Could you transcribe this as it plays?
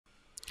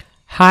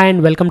Hi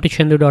and welcome to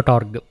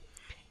Chandu.org.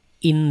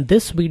 In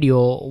this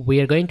video, we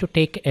are going to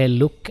take a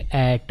look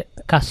at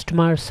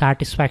customer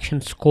satisfaction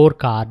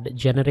scorecard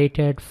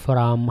generated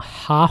from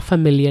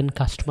 500,000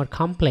 customer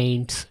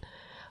complaints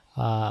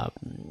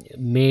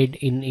made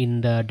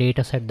in the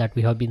data set that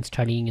we have been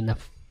studying in the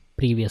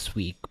previous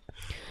week.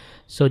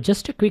 So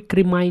just a quick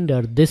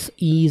reminder, this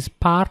is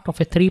part of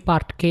a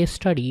 3-part case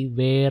study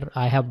where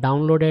I have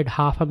downloaded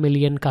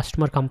 500,000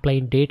 customer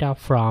complaint data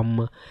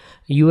from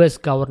US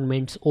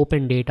government's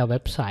open data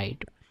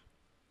website.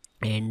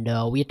 And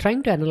we are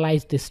trying to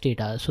analyze this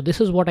data. So this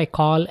is what I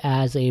call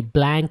as a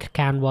blank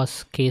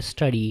canvas case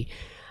study,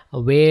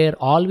 where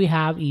all we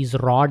have is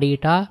raw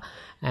data,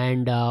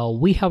 and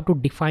we have to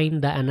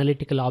define the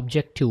analytical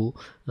objective,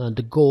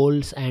 the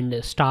goals,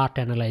 and start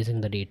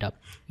analyzing the data.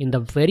 In the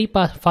very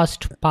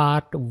first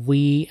part,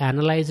 we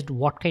analyzed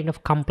what kind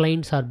of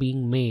complaints are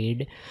being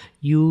made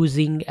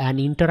using an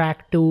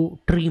interactive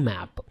tree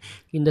map.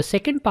 In the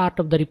second part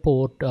of the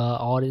report,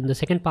 or in the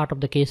second part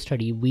of the case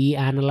study, we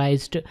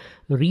analyzed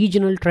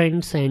regional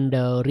trends and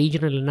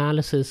regional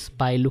analysis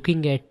by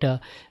looking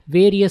at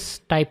various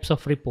types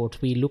of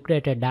reports. We looked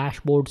at a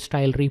dashboard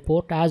style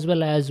report, as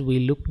well as we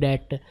looked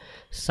at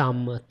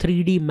some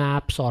 3D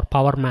maps or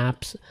power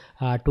maps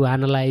to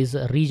analyze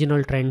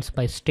regional trends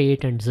by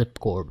state and zip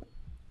code.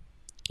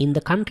 In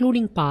the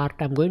concluding part,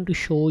 I'm going to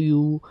show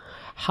you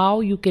how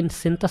you can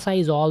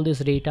synthesize all this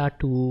data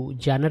to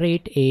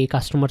generate a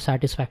customer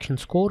satisfaction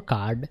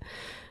scorecard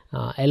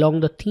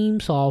along the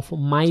themes of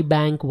my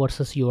bank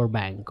versus your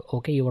bank.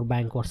 Okay, your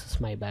bank versus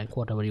my bank,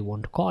 whatever you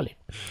want to call it.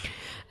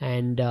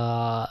 And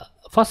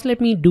first, let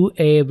me do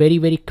a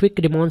very quick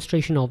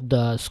demonstration of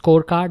the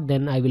scorecard.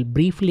 Then I will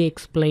briefly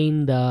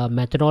explain the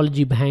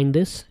methodology behind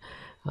this.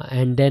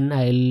 And then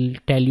I'll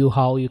tell you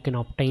how you can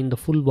obtain the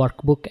full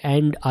workbook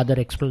and other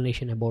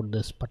explanation about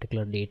this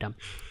particular data.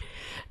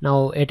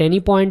 Now, at any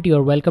point,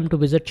 you're welcome to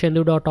visit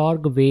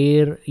Chandu.org,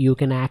 where you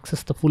can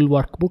access the full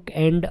workbook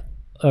and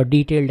a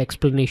detailed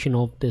explanation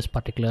of this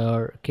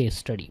particular case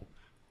study.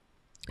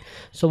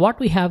 So what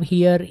we have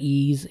here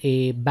is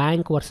a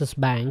bank versus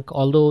bank.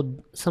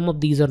 Although some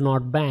of these are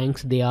not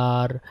banks, they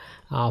are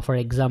for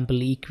example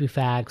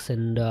Equifax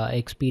and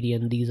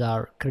Experian. These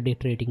are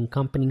credit rating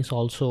companies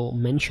also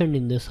mentioned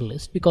in this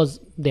list because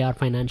they are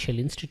financial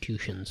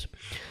institutions.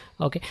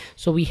 Okay,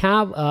 so we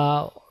have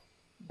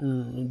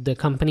the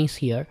companies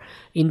here.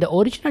 In the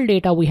original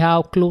data, we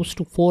have close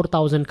to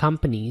 4,000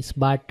 companies,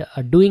 but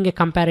doing a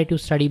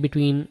comparative study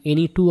between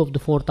any two of the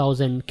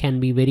 4,000 can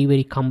be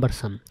very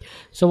cumbersome.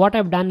 So what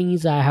I've done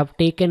is I have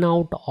taken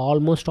out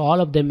almost all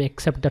of them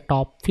except the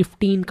top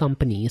 15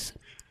 companies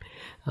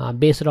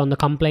based on the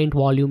complaint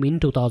volume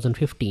in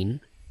 2015,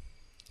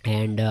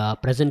 and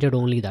presented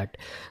only that.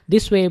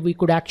 This way we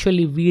could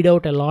actually weed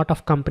out a lot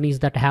of companies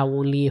that have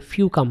only a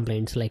few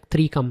complaints, like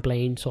 3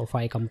 complaints or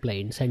 5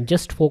 complaints, and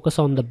just focus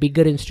on the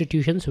bigger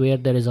institutions where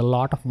there is a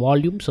lot of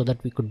volume, so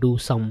that we could do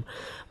some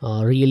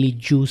really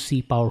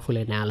juicy, powerful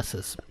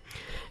analysis.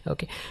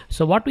 Okay,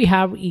 so what we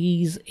have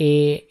is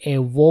a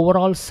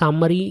overall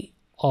summary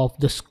of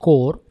the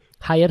score.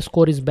 Higher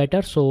score is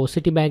better, so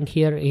Citibank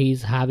here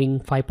is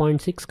having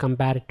 5.6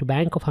 compared to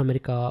Bank of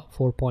America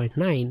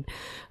 4.9.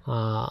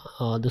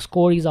 The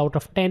score is out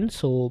of 10,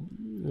 so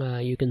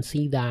you can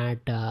see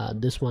that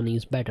this one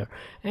is better,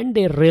 and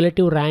their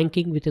relative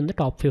ranking within the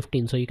top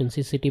 15. So you can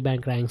see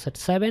Citibank ranks at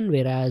 7,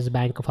 whereas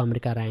Bank of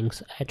America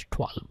ranks at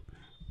 12.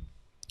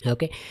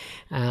 Okay,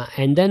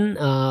 and then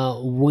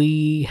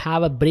we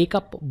have a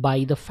breakup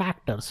by the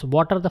factors.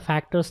 What are the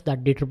factors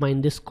that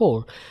determine this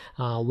score?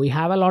 We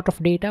have a lot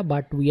of data,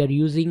 but we are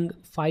using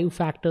 5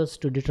 factors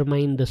to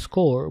determine the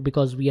score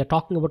because we are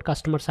talking about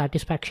customer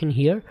satisfaction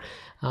here.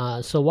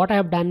 So what I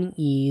have done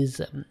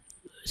is,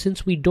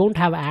 since we don't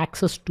have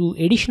access to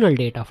additional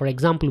data, for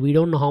example, we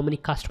don't know how many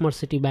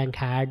customers Citibank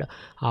had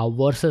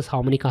versus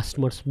how many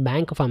customers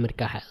Bank of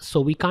America has.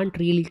 So we can't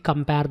really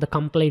compare the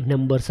complaint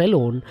numbers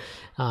alone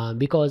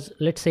because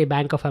let's say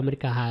Bank of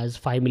America has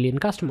 5 million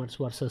customers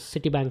versus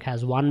Citibank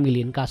has 1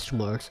 million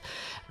customers.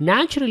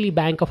 Naturally,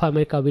 Bank of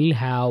America will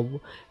have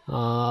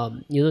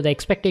the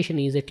expectation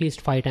is at least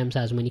 5 times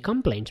as many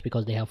complaints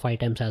because they have 5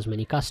 times as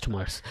many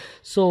customers.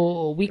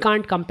 So we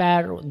can't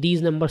compare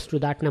these numbers to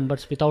that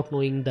numbers without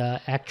knowing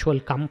the actual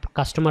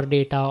customer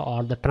data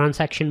or the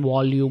transaction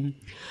volume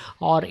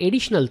or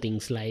additional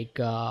things like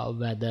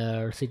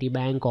whether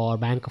Citibank or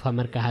Bank of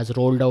America has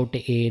rolled out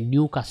a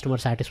new customer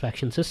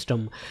satisfaction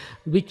system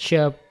which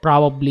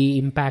probably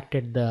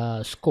impacted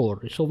the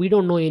score. So we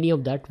don't know any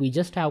of that. We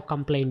just have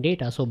complaint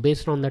data. So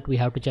based on that, we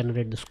have to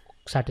generate the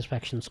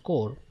satisfaction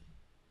score.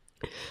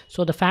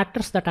 So the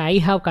factors that I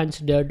have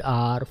considered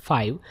are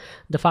 5.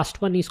 The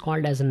first one is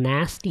called as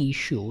nasty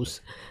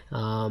issues.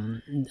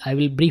 I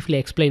will briefly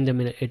explain them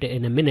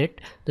in a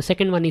minute. The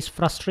second one is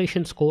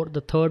frustration score.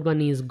 The third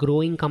one is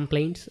growing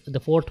complaints.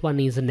 The fourth one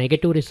is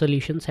negative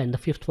resolutions, and the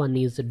fifth one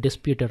is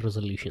disputed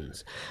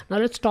resolutions. Now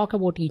let's talk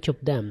about each of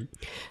them.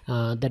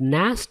 The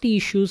nasty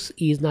issues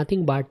is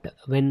nothing but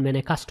when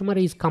a customer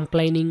is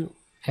complaining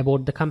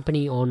about the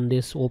company on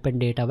this open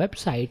data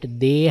website,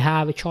 they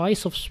have a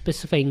choice of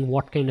specifying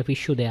what kind of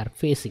issue they are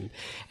facing,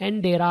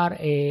 and there are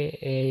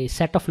a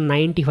set of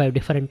 95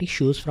 different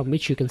issues from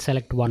which you can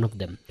select one of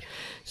them.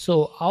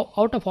 So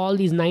out of all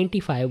these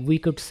 95, we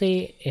could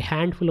say a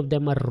handful of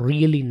them are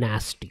really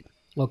nasty.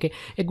 Okay,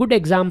 a good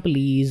example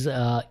is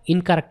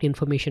incorrect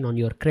information on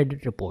your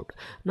credit report.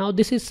 Now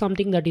this is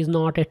something that is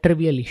not a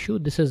trivial issue.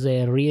 This is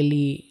a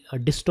really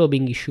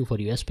disturbing issue for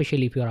you,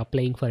 especially if you are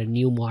applying for a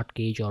new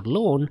mortgage or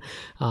loan.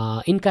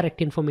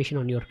 Incorrect information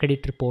on your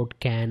credit report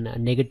can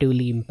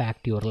negatively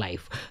impact your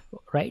life,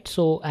 right?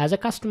 So as a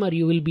customer,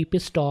 you will be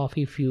pissed off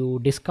if you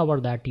discover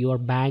that your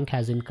bank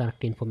has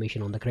incorrect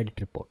information on the credit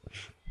report.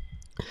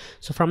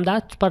 So from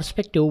that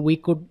perspective, we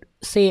could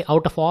say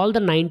out of all the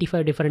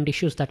 95 different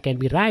issues that can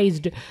be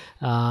raised,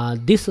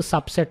 this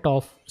subset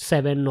of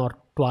 7 or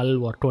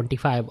 12 or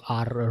 25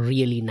 are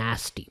really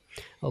nasty.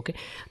 Okay,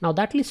 now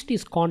that list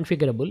is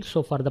configurable.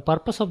 So for the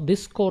purpose of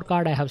this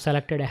scorecard, I have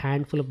selected a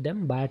handful of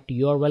them, but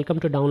you are welcome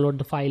to download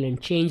the file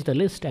and change the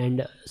list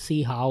and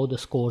see how the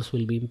scores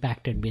will be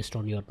impacted based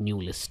on your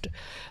new list.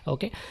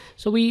 Okay,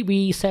 so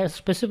we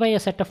specify a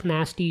set of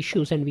nasty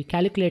issues, and we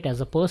calculate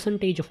as a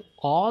percentage of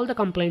all the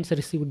complaints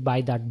received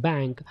by that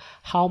bank,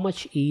 how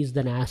much is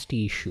the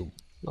nasty issue.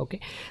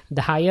 Okay,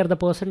 the higher the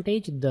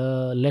percentage,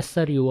 the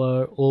lesser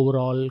your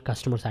overall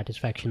customer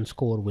satisfaction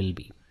score will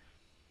be.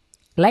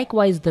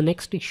 Likewise, the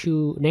next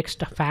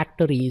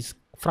factor is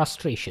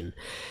frustration.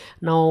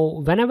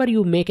 Now whenever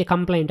you make a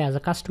complaint as a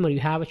customer, you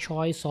have a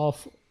choice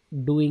of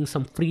doing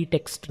some free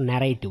text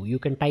narrative. You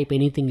can type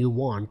anything you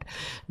want.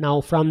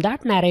 Now from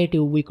that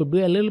narrative, we could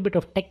do a little bit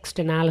of text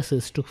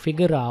analysis to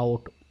figure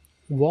out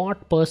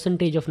what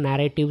percentage of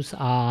narratives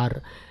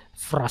are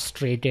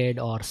frustrated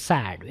or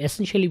sad.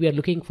 Essentially, we are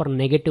looking for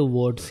negative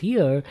words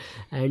here,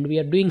 and we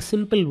are doing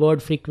simple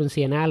word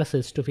frequency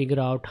analysis to figure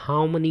out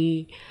how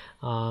many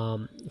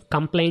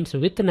complaints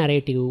with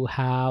narrative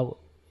have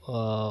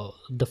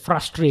the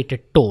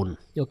frustrated tone.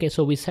 Okay,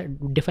 so we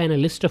define a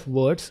list of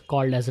words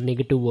called as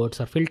negative words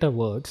or filter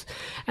words,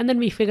 and then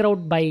we figure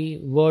out by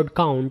word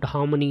count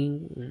how many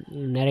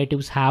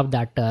narratives have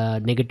that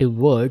negative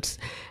words,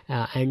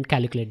 and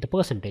calculate the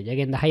percentage.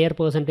 Again, the higher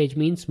percentage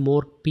means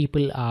more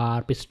people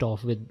are pissed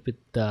off with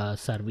the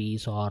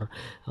service, or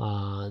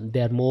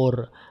they're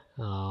more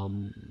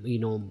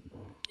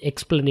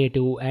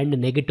explanative and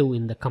negative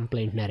in the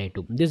complaint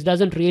narrative. This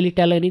doesn't really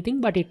tell anything,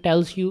 but it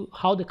tells you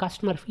how the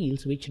customer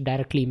feels, which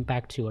directly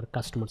impacts your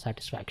customer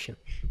satisfaction.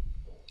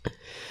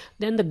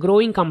 Then the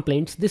growing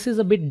complaints, this is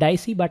a bit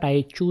dicey, but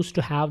I choose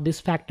to have this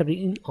factor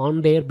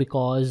on there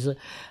because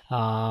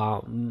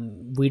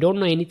we don't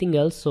know anything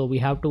else, so we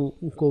have to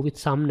go with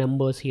some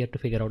numbers here to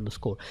figure out the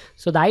score.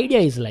 So the idea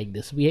is like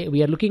this: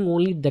 we are looking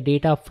only the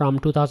data from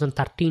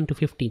 2013 to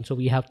 15, so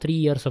we have 3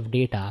 years of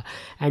data,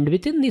 and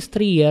within these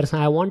 3 years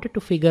I wanted to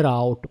figure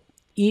out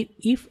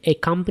if a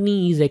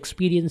company is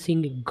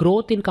experiencing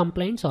growth in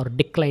complaints or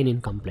decline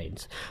in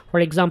complaints. For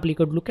example, you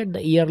could look at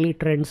the yearly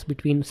trends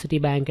between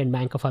Citibank and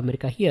Bank of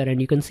America here, and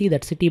you can see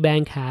that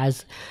Citibank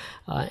has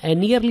a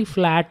nearly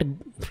flat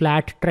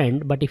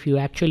trend, but if you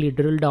actually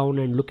drill down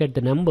and look at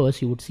the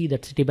numbers, you would see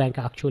that Citibank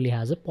actually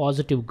has a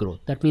positive growth.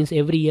 That means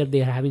every year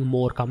they are having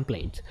more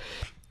complaints.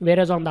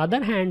 Whereas on the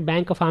other hand,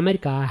 Bank of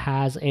America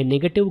has a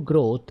negative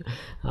growth,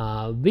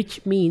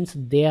 which means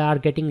they are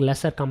getting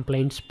lesser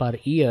complaints per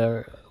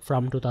year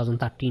from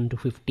 2013 to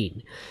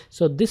 15.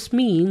 So this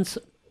means,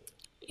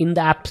 in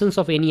the absence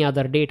of any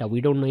other data, we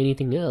don't know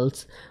anything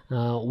else,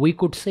 we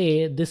could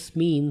say this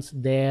means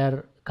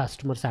their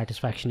customer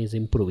satisfaction is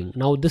improving.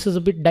 Now this is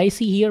a bit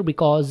dicey here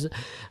because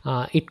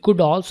it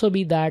could also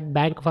be that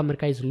Bank of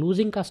America is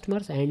losing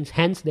customers, and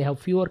hence they have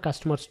fewer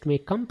customers to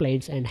make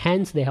complaints, and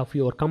hence they have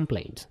fewer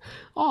complaints.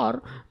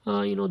 Or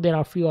there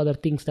are a few other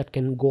things that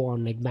can go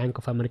on, like Bank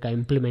of America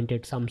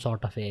implemented some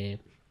sort of a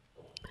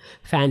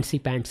fancy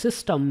pants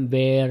system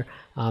where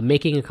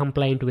making a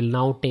complaint will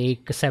now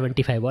take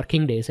 75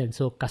 working days, and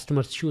so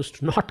customers choose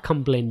to not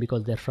complain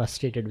because they're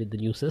frustrated with the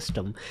new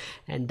system,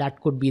 and that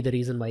could be the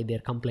reason why their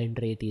complaint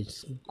rate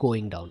is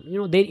going down.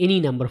 There are any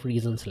number of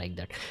reasons like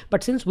that,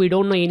 but since we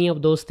don't know any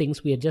of those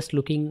things, we are just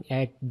looking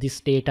at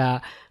this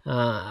data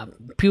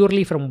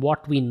purely from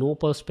what we know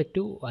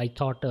perspective. I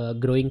thought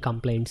growing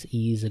complaints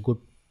is a good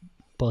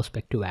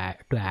perspective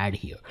to add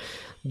here.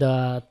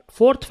 The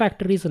fourth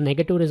factor is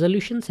negative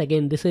resolutions.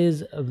 Again, this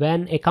is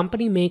when a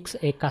company makes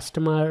a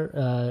customer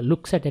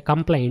looks at a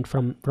complaint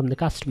from the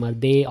customer,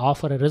 they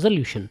offer a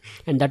resolution,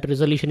 and that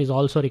resolution is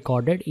also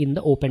recorded in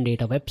the open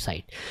data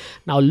website.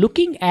 Now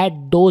looking at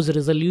those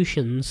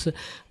resolutions,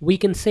 we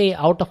can say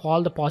out of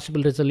all the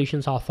possible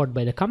resolutions offered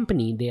by the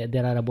company,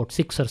 there are about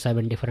 6 or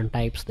 7 different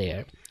types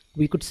there.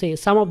 We could say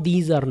some of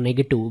these are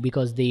negative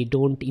because they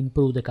don't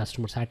improve the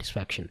customer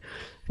satisfaction.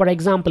 For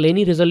example,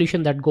 any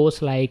resolution that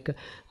goes like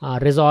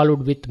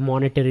resolved with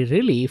monetary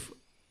relief,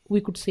 we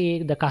could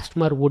say the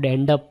customer would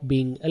end up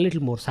being a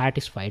little more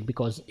satisfied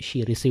because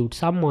she received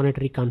some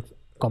monetary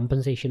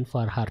compensation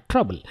for her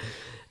trouble.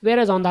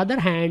 Whereas on the other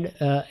hand,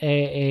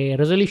 a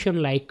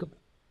resolution like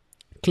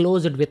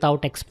close it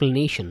without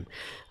explanation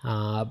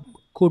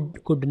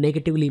could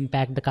negatively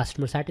impact the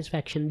customer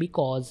satisfaction,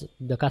 because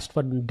the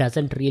customer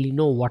doesn't really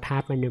know what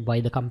happened and why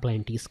the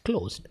complaint is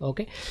closed.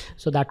 Okay,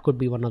 so that could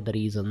be one of the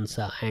reasons.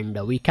 And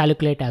we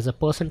calculate as a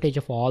percentage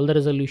of all the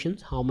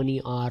resolutions how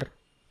many are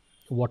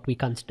what we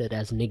consider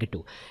as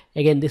negative.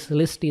 Again, this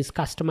list is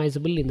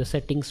customizable in the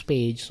settings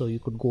page, so you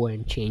could go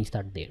and change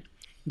that there.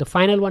 The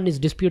final one is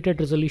disputed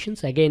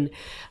resolutions. Again,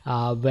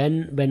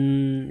 when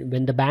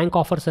the bank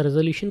offers a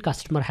resolution,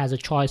 customer has a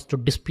choice to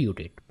dispute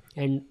it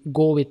and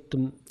go with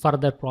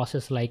further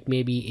process, like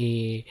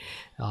maybe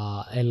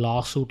a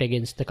lawsuit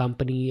against the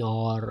company,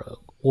 or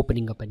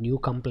opening up a new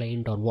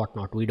complaint or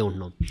whatnot, we don't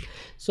know.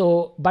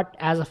 So but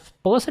as a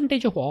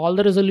percentage of all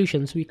the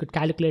resolutions, we could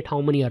calculate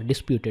how many are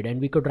disputed, and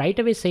we could right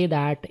away say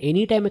that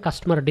anytime a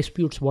customer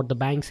disputes what the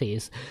bank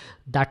says,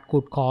 that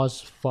could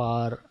cause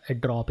for a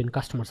drop in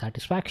customer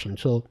satisfaction.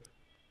 So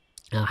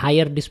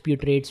higher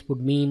dispute rates would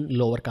mean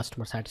lower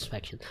customer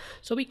satisfaction.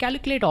 So we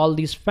calculate all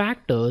these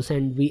factors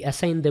and we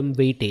assign them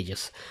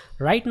weightages.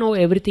 Right now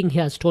everything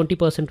has 20%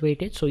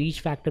 weightage, so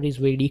each factor is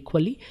weighed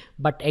equally,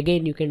 but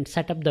again you can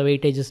set up the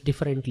weightages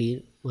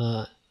differently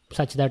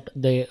such that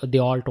they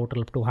all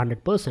total up to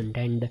 100%,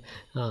 and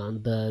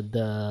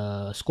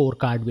the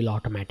scorecard will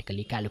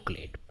automatically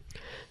calculate.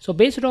 So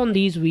based on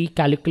these, we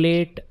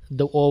calculate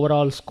the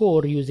overall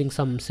score using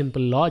some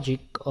simple logic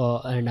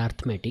and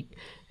arithmetic,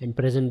 and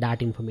present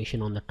that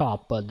information on the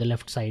top. The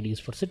left side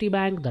is for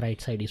Citibank, the right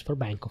side is for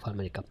Bank of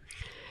America.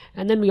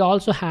 And then we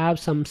also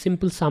have some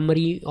simple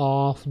summary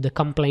of the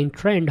complaint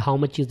trend. How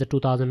much is the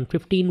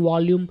 2015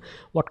 volume,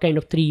 what kind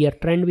of 3-year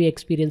trend we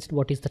experienced,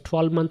 what is the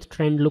 12-month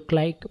trend look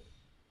like,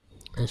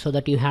 and so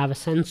that you have a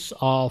sense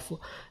of,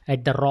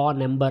 at the raw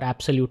number,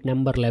 absolute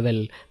number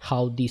level,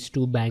 how these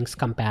two banks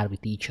compare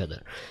with each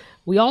other.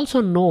 We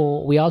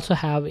also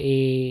have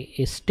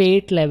a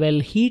state level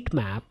heat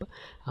map.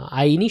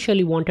 I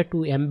initially wanted to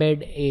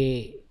embed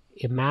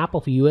a map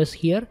of US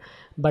here,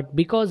 but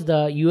because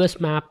the US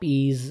map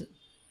is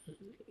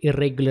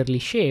irregularly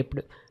shaped,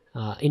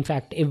 in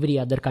fact every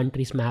other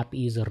country's map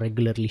is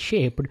irregularly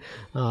shaped,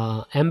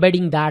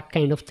 embedding that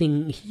kind of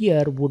thing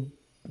here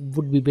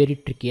would be very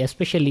tricky.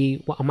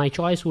 Especially my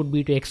choice would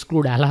be to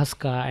exclude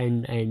Alaska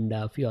and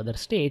a few other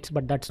states,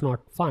 but that's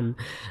not fun.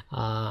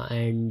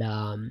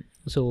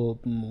 So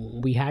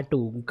we had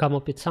to come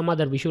up with some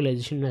other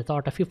visualization. I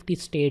thought a 50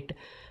 state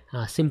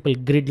simple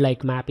grid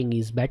like mapping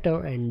is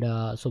better,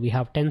 and so we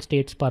have 10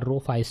 states per row,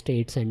 5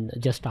 states, and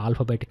just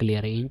alphabetically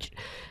arranged.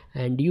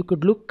 And you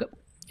could look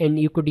and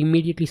you could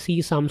immediately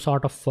see some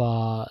sort of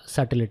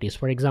subtleties.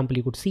 For example,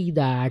 you could see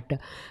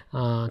that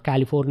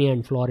California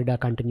and Florida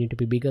continue to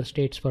be bigger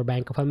states for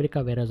Bank of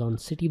America, whereas on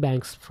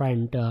Citibank's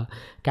front,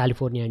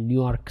 California and New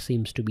York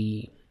seems to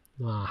be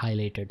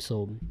highlighted.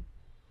 So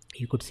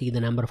you could see the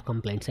number of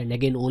complaints, and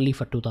again only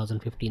for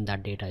 2015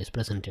 that data is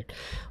presented.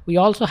 We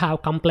also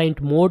have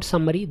complaint mode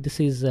summary. This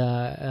is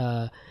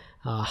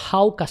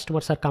how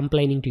customers are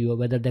complaining to you,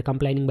 whether they're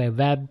complaining by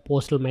web,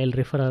 postal mail,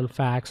 referral,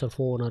 fax, or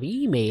phone, or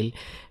email.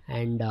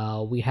 And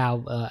we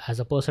have as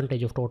a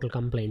percentage of total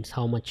complaints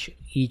how much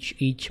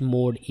each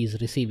mode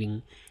is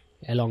receiving,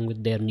 along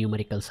with their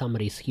numerical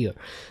summaries here.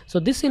 So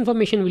this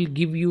information will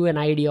give you an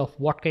idea of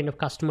what kind of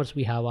customers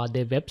we have. Are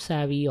they web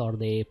savvy, or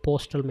they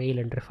postal mail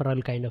and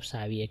referral kind of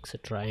savvy,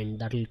 etc., and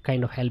that will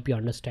kind of help you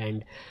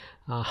understand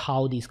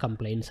how these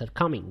complaints are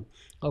coming.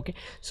 Okay,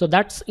 so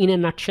that's in a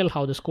nutshell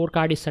how the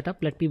scorecard is set up.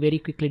 Let me very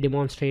quickly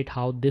demonstrate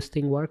how this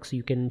thing works.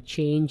 You can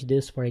change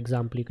this. For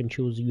example, you can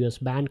choose US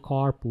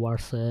Bancorp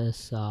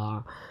versus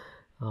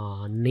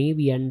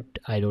Navient.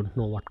 I don't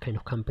know what kind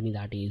of company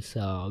that is,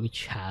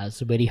 which has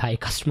very high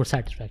customer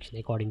satisfaction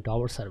according to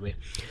our survey.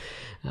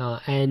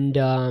 And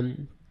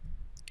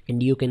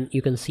you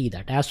can see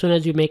that as soon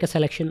as you make a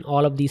selection,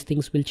 all of these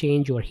things will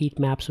change. Your heat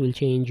maps will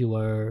change,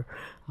 your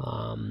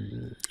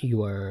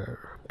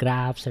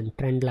graphs and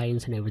trend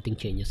lines and everything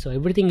changes. So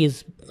everything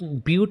is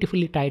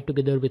beautifully tied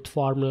together with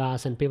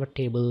formulas and pivot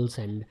tables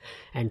and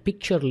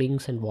picture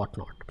links and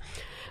whatnot.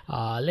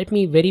 Let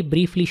me very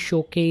briefly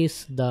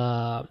showcase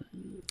the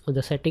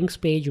settings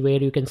page,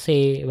 where you can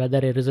say whether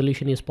a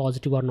resolution is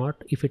positive or not.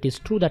 If it is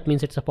true, that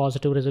means it's a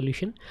positive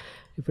resolution.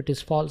 If it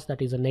is false,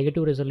 that is a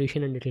negative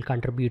resolution, and it will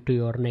contribute to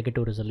your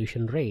negative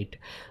resolution rate.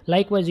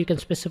 Likewise, you can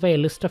specify a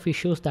list of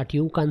issues that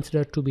you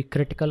consider to be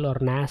critical or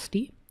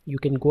nasty. You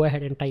can go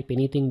ahead and type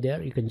anything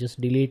there. You can just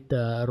delete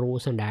the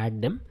rows and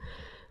add them.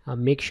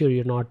 Make sure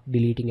you're not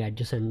deleting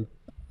adjacent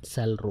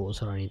cell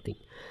rows or anything.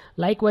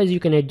 Likewise, you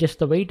can adjust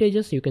the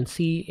weightages. You can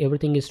see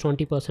everything is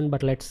 20%,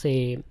 but let's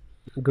say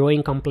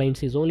growing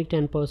complaints is only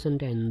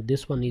 10%, and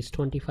this one is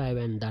 25,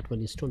 and that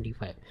one is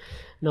 25.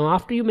 Now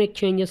after you make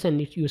changes and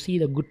if you see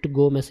the good to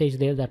go message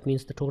there, that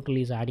means the total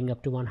is adding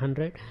up to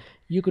 100.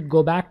 You could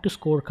go back to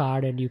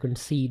scorecard and you can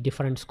see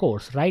different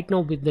scores. Right now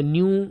with the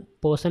new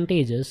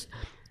percentages,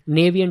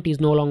 Navient is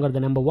no longer the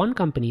 #1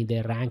 company.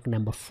 They rank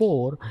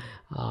 #4,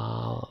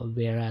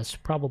 whereas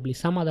probably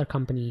some other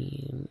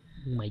company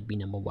might be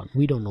 #1.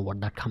 We don't know what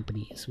that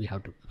company is. We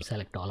have to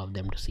select all of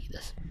them to see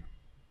this.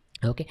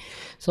 Okay,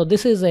 so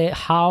this is a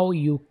how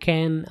you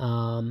can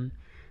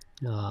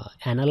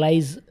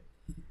analyze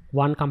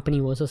one company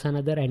versus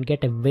another and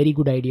get a very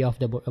good idea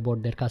of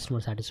about their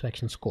customer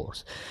satisfaction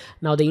scores.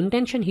 Now the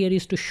intention here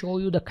is to show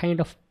you the kind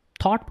of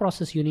thought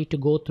process you need to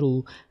go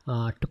through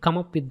to come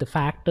up with the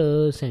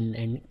factors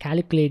and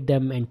calculate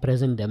them and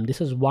present them.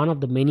 This is one of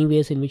the many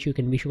ways in which you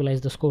can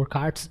visualize the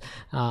scorecards.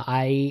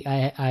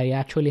 I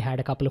actually had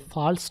a couple of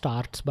false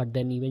starts, but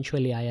then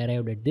eventually I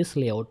arrived at this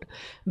layout,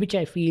 which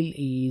I feel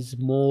is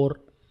more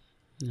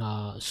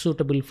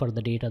suitable for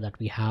the data that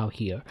we have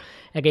here.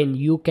 Again,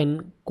 you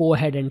can go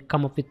ahead and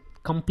come up with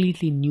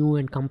completely new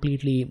and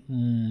completely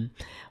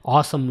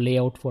awesome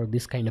layout for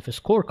this kind of a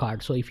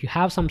scorecard. So if you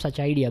have some such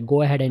idea,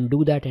 go ahead and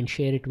do that and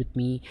share it with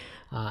me,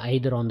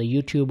 either on the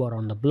YouTube or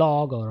on the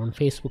blog or on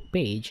Facebook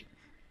page.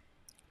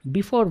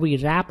 Before we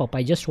wrap up,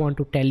 I just want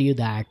to tell you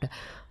that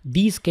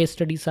these case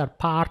studies are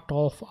part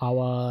of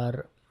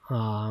our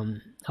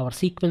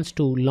sequence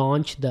to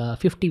launch the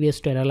 50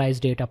 ways to analyze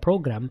data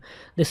program.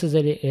 This is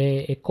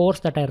a course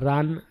that I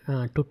run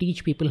to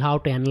teach people how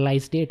to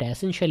analyze data.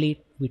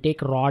 Essentially, we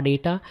take raw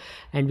data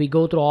and we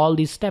go through all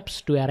these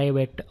steps to arrive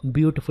at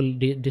beautiful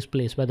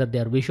displays, whether they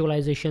are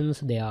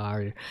visualizations, they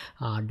are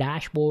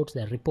dashboards,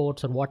 they're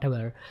reports, or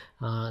whatever,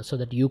 so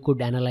that you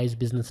could analyze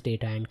business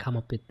data and come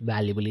up with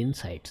valuable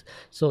insights.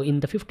 So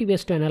in the 50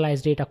 ways to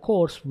analyze data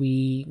course,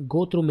 we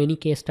go through many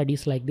case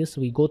studies like this.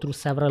 We go through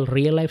several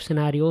real life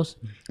scenarios,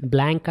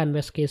 blank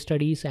canvas case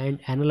studies,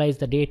 and analyze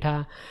the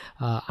data,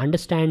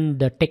 understand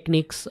the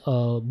techniques,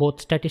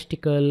 both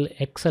statistical,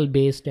 Excel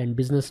based, and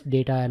business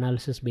data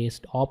analysis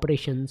based,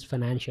 operations,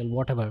 financial,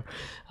 whatever.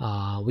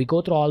 We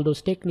go through all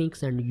those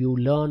techniques and you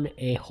learn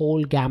a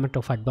whole gamut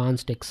of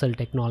advanced Excel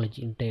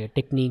technology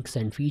techniques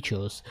and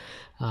features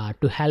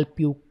to help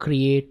you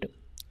create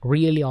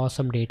really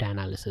awesome data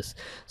analysis.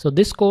 So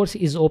this course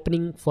is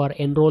opening for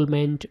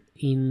enrollment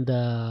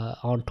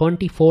on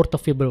 24th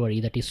of February,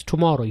 that is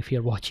tomorrow if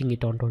you're watching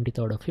it on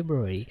 23rd of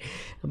February.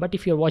 But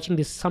if you're watching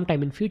this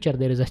sometime in future,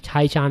 there is a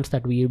high chance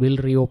that we will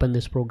reopen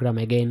this program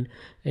again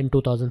in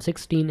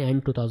 2016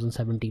 and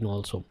 2017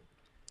 also.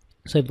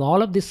 So if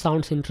all of this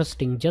sounds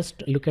interesting,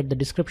 just look at the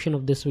description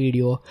of this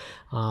video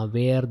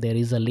where there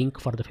is a link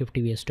for the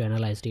 50 ways to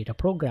analyze data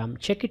program.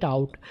 Check it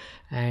out,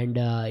 and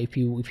if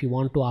you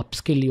want to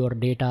upskill your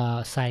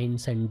data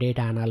science and data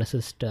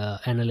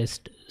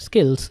analyst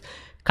skills,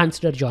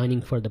 consider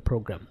joining for the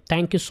program.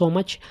 Thank you so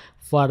much.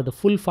 For the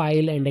full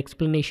file and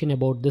explanation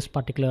about this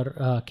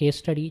particular case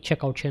study,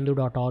 check out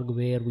chendu.org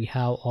where we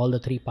have all the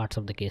 3 parts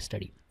of the case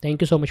study.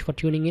 Thank you so much for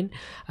tuning in.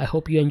 I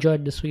hope you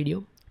enjoyed this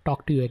video.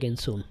 Talk to you again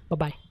soon. Bye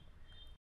bye.